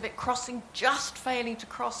threads of it crossing, just failing to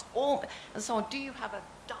cross, all, and so on? Do you have a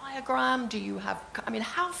diagram? Do you have... I mean,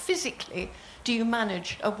 how physically do you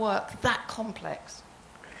manage a work that complex?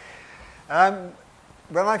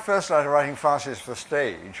 When I first started writing farces for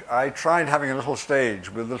stage, I tried having a little stage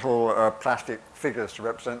with little plastic figures to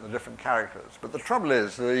represent the different characters. But the trouble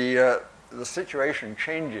is the situation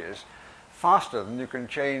changes faster than you can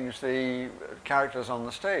change the characters on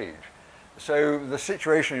the stage. So the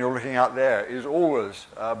situation you're looking at there is always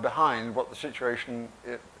behind what the situation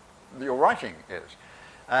that you're writing is.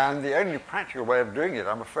 And the only practical way of doing it,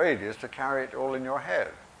 I'm afraid, is to carry it all in your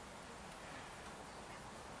head.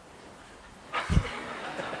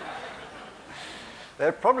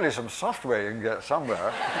 There's probably some software you can get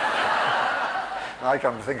somewhere. I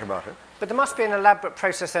come to think about it. But there must be an elaborate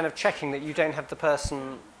process then of checking that you don't have the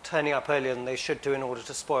person turning up earlier than they should do in order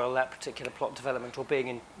to spoil that particular plot development, or being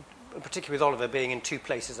in, particularly with Oliver, being in two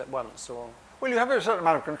places at once. Or... Well, you have a certain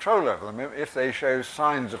amount of control over them if they show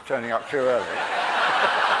signs of turning up too early.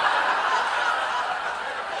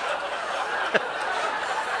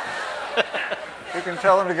 You can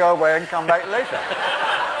tell them to go away and come back later.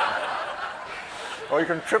 Or you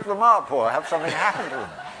can trip them up or have something happen to them.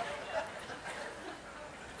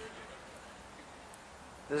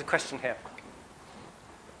 There's a question here.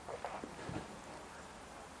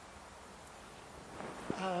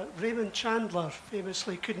 Raymond Chandler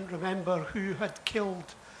famously couldn't remember who had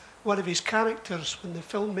killed one of his characters when the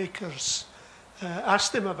filmmakers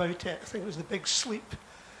asked him about it. I think it was The Big Sleep.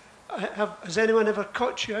 Has anyone ever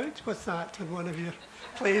caught you out with that in one of your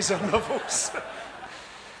plays or novels?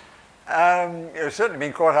 It's certainly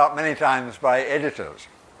been caught out many times by editors.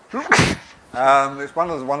 It's one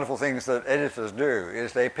of the wonderful things that editors do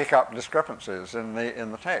is they pick up discrepancies in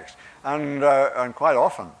the text, and quite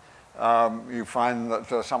often you find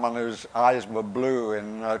that someone whose eyes were blue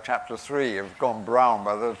in chapter 3 have gone brown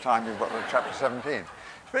by the time you've got to chapter 17. It's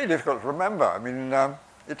very difficult to remember. I mean,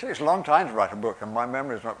 it takes a long time to write a book, and my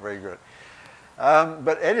memory is not very good.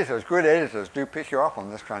 But editors, good editors, do pick you up on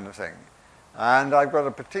this kind of thing. And I've got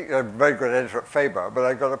a very good editor at Faber, but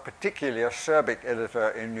I've got a particularly acerbic editor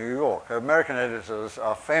in New York. American editors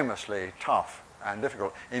are famously tough and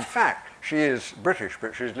difficult. In fact, she is British,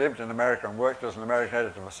 but she's lived in America and worked as an American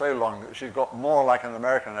editor for so long that she's got more like an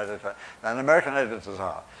American editor than American editors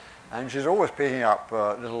are. And she's always picking up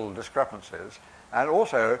little discrepancies and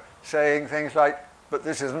also saying things like, but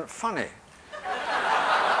this isn't funny,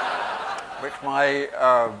 which my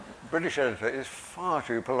British editor is far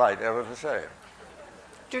too polite ever to say.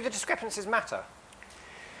 Do the discrepancies matter?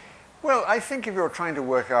 Well, I think if you're trying to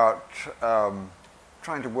work out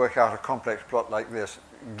a complex plot like this,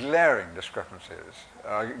 glaring discrepancies,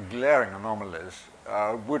 glaring anomalies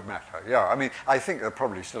would matter. Yeah, I mean, I think there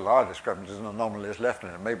probably still are discrepancies and anomalies left in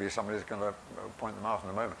it. Maybe somebody's going to point them out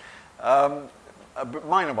in a moment. But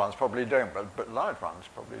minor ones probably don't, but large ones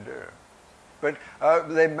probably do. But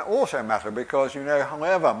they also matter because,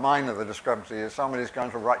 however minor the discrepancy is, somebody's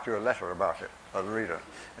going to write you a letter about it, as a reader,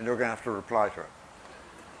 and you're going to have to reply to it.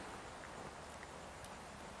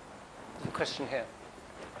 There's a question here.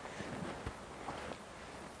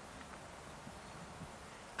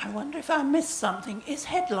 I wonder if I missed something. Is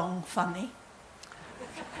Headlong funny?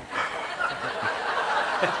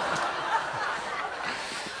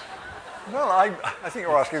 Well, I think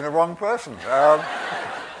you're asking the wrong person.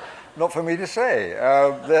 Not for me to say.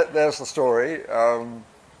 There's the story.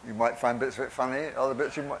 You might find bits of it funny, other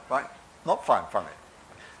bits you might not find funny.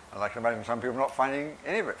 And I can imagine some people not finding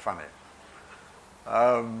any of it funny.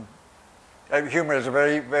 Humour is a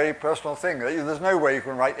very, very personal thing. There's no way you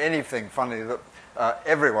can write anything funny that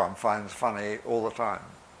everyone finds funny all the time.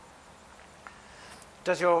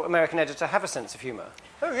 Does your American editor have a sense of humour?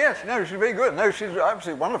 Oh, yes. No, she's very good. No, she's an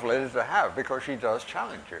absolutely wonderful editor to have because she does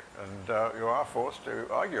challenge you, and you are forced to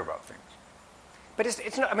argue about things. But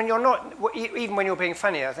it's not, I mean, you're not, even when you're being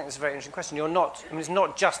funny, I think it's a very interesting question, you're not, I mean, it's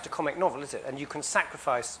not just a comic novel, is it? And you can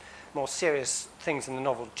sacrifice more serious things in the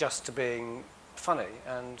novel just to being funny,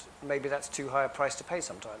 and maybe that's too high a price to pay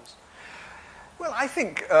sometimes. Well, I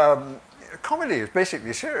think comedy is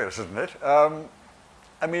basically serious, isn't it?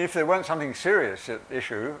 I mean, if there weren't something serious at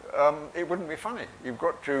issue, it wouldn't be funny. You've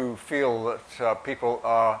got to feel that people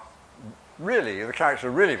are really, the characters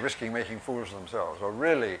are really risking making fools of themselves, or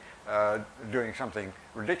really doing something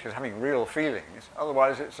ridiculous, having real feelings.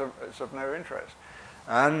 Otherwise, it's of no interest.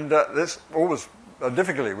 And there's always a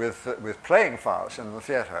difficulty with playing farce in the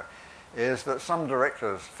theatre, is that some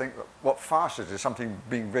directors think that what farce is something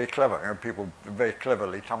being very clever, people very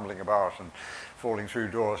cleverly tumbling about and falling through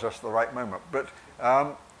doors just at the right moment. But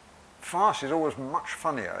farce is always much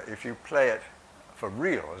funnier if you play it for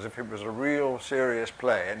real, as if it was a real serious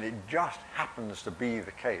play, and it just happens to be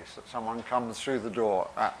the case that someone comes through the door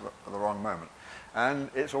at the wrong moment. And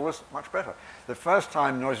it's always much better. The first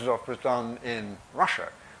time Noises Off was done in Russia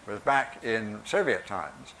was back in Soviet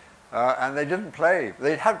times, and they didn't play,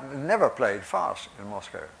 they had never played farce in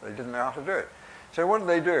Moscow. They didn't know how to do it. So what did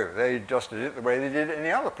they do? They just did it the way they did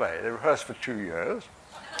any other play. They rehearsed for 2 years.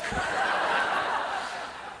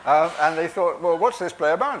 And they thought, well, what's this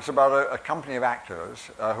play about? It's about a company of actors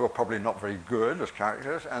who are probably not very good as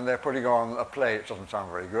characters, and they're putting on a play that doesn't sound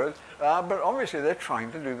very good. But obviously they're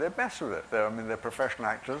trying to do their best with it. They're professional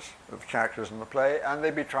actors, the characters in the play, and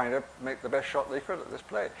they'd be trying to make the best shot they could at this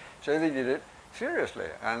play. So they did it seriously,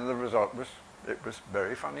 and the result was, it was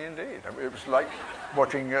very funny indeed. I mean, it was like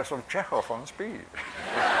watching sort of Chekhov on speed.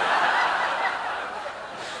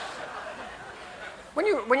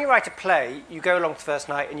 When you write a play, you go along to the first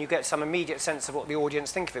night and you get some immediate sense of what the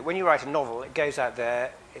audience think of it. When you write a novel, it goes out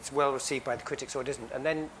there, it's well received by the critics or it isn't, and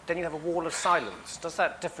then you have a wall of silence. Does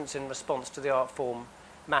that difference in response to the art form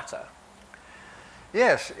matter?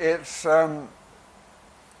 Yes, it's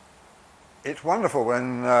wonderful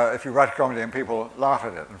when if you write a comedy and people laugh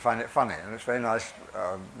at it and find it funny, and it's very nice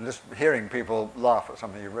just hearing people laugh at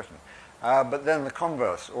something you've written. But then the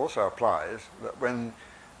converse also applies, that when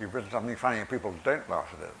you've written something funny and people don't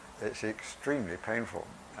laugh at it, it's extremely painful.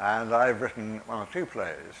 And I've written 1 or 2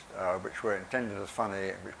 plays which were intended as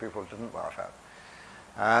funny, which people didn't laugh at.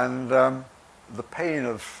 And the pain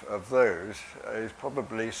of those is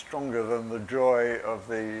probably stronger than the joy of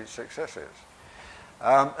the successes.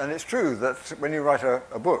 And it's true that when you write a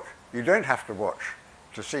book, you don't have to watch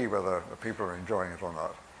to see whether people are enjoying it or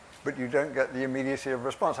not. but you don't get the immediacy of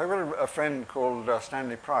response. I've got a friend called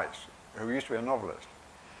Stanley Price, who used to be a novelist.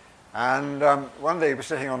 And one day he was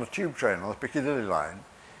sitting on a tube train on the Piccadilly line,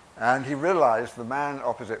 and he realized the man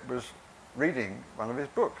opposite was reading one of his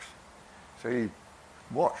books. So he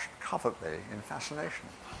watched covertly in fascination.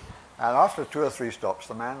 And after 2 or 3 stops,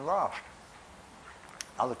 the man laughed.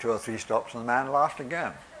 Other 2 or 3 stops, and the man laughed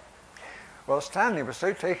again. Well, Stanley was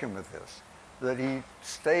so taken with this that he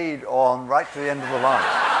stayed on right to the end of the line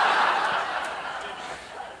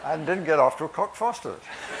and didn't get off till Cock-Foster's.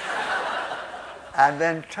 And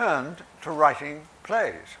then turned to writing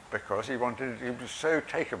plays because he was so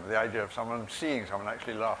taken with the idea of seeing someone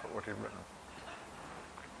actually laugh at what he'd written.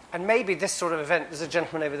 And maybe this sort of event, there's a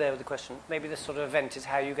gentleman over there with a question, maybe this sort of event is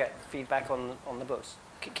how you get feedback on the books.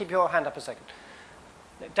 Keep your hand up a second.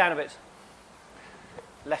 Down a bit.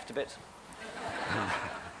 Left a bit.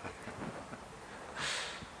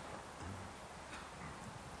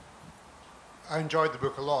 I enjoyed the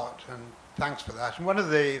book a lot, and thanks for that. And one of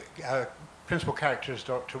the principal characters,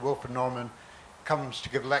 Dr. Wilfred Norman, comes to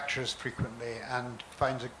give lectures frequently and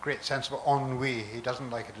finds a great sense of ennui. He doesn't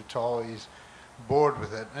like it at all. He's bored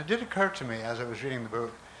with it. And it did occur to me as I was reading the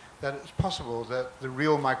book that it's possible that the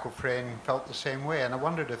real Michael Frayn felt the same way, and I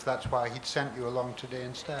wondered if that's why he'd sent you along today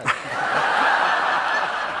instead.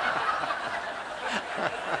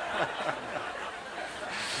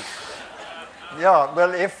 Yeah,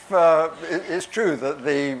 well, if it's true that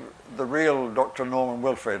the real Dr. Norman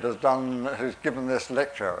Wilfred has given this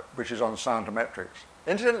lecture, which is on Scientometrics.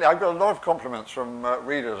 Incidentally, I've got a lot of compliments from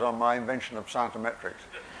readers on my invention of Scientometrics,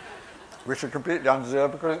 which are completely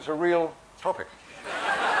undeserved because it's a real topic.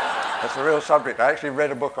 It's a real subject. I actually read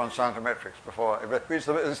a book on Scientometrics before.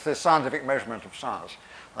 It's the scientific measurement of science.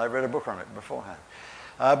 I read a book on it beforehand.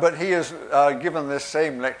 But he has given this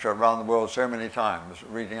same lecture around the world so many times,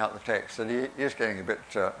 reading out the text, that he is getting a bit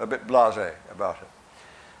blasé about it.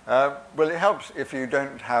 Well, it helps if you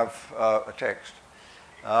don't have a text,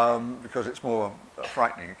 because it's more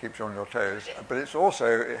frightening. It keeps you on your toes. But it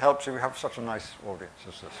helps if you have such a nice audience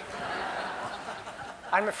as this.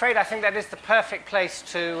 I'm afraid I think that is the perfect place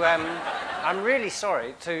to, I'm really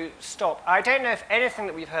sorry, to stop. I don't know if anything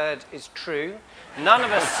that we've heard is true. None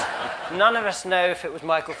of us know if it was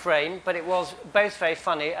Michael Frayn, but it was both very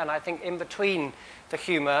funny, and I think in between the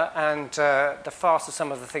humour and the farce of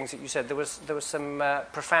some of the things that you said, there was some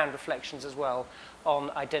profound reflections as well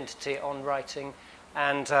on identity, on writing,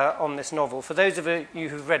 and on this novel. For those of you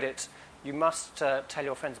who've read it, you must tell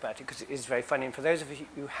your friends about it because it is very funny. And for those of you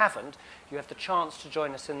who haven't, you have the chance to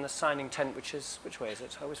join us in the signing tent, which way is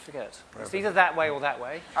it? I always forget. It's either that way or that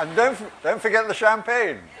way. And don't forget the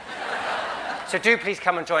champagne. So do please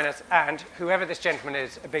come and join us. And whoever this gentleman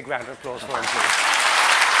is, a big round of applause for him, please.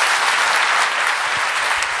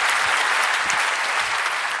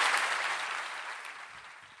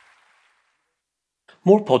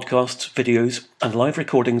 More podcasts, videos, and live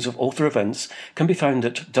recordings of author events can be found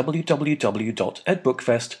at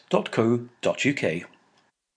www.edbookfest.co.uk.